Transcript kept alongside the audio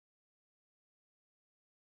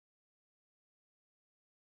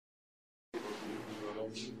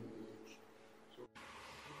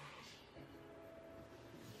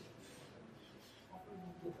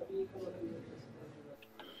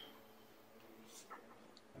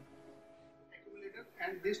Accumulator,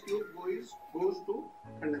 and this tube goes to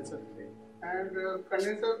condenser. And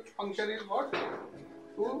condenser function is what?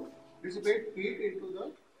 To dissipate heat into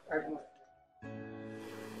the atmosphere.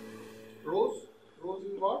 Rows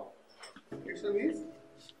is what? It's a means.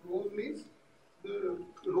 Rows means the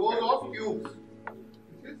rows of tubes.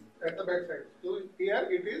 This is at the back side. So here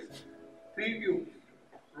it is 3 tubes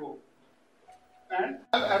row. And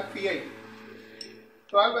 12 FPI.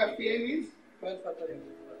 12 FPI means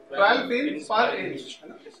 12 pins per inch.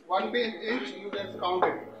 1 pin inch you can count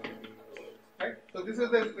it. Right? So this is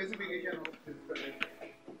the specification of this condenser.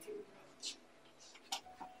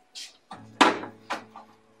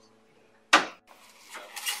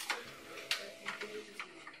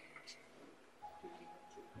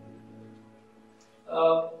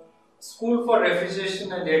 School for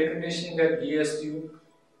Refrigeration and Air Conditioning at BSDU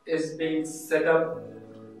is being set up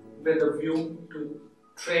with a view to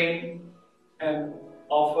train and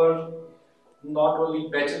offer not only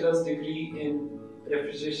bachelor's degree in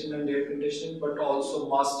refrigeration and air conditioning but also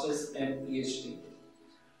master's and PhD.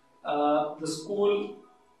 The school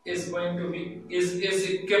is going to be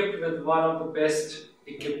equipped with one of the best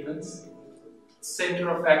equipments, Center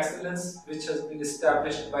of Excellence, which has been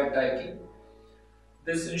established by Daikin.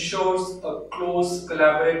 This ensures a close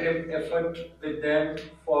collaborative effort with them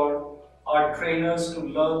for our trainers to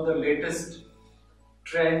learn the latest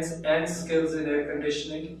trends and skills in air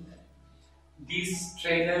conditioning. These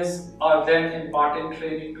trainers are then imparting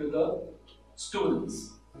training to the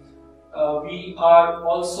students. We are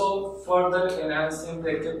also further enhancing the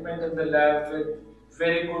equipment in the lab with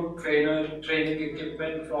very good training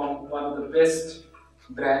equipment from one of the best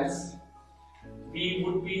brands. We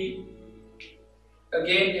would be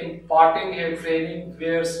again imparting a training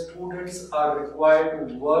where students are required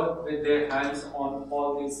to work with their hands on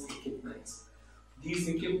all these equipments. These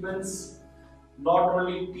equipments not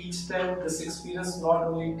only teach them, this experience not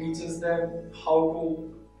only teaches them how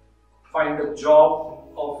to find a job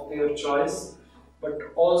of their choice, but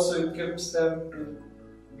also equips them to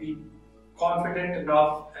be confident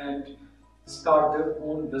enough and start their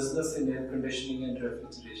own business in air conditioning and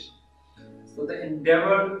refrigeration. So the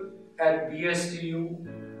endeavor at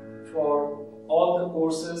BSDU for all the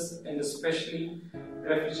courses and especially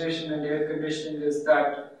refrigeration and air conditioning is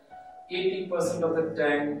that 80% of the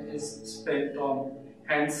time is spent on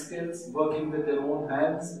hand skills, working with their own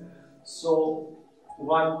hands. So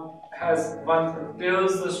one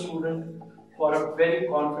prepares the student for a very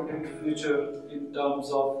confident future in terms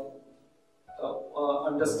of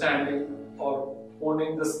understanding or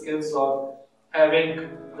owning the skills or having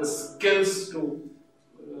the skills to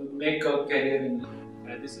make a career in.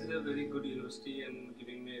 This is a very good university and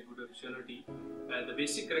giving me a good opportunity. The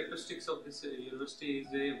basic characteristics of this university is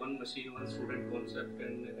a one machine, one student concept,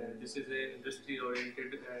 and this is a industry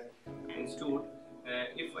oriented institute.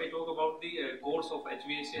 If I talk about the course of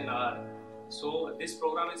HVAC and R, so this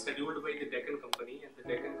program is scheduled by the Deccan company, and the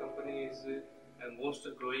Deccan company is most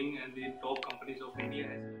growing and the top companies of India.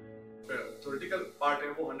 Theoretical part है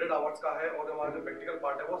वो 100 hours का है और हमारा जो practical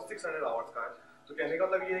part है वो 600 hours का है। तो कहने का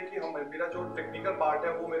मतलब ये है कि मेरा जो टेक्निकल पार्ट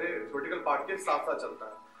है वो मेरे थ्योरेटिकल पार्ट के साथ साथ चलता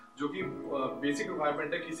है, जो कि बेसिक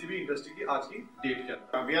रिक्वायरमेंट है किसी भी इंडस्ट्री की आज की डेट के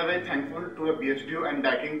अंदर। We are very thankful to the BSDU and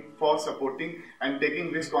Daikin for supporting and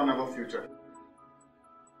taking risk on our future.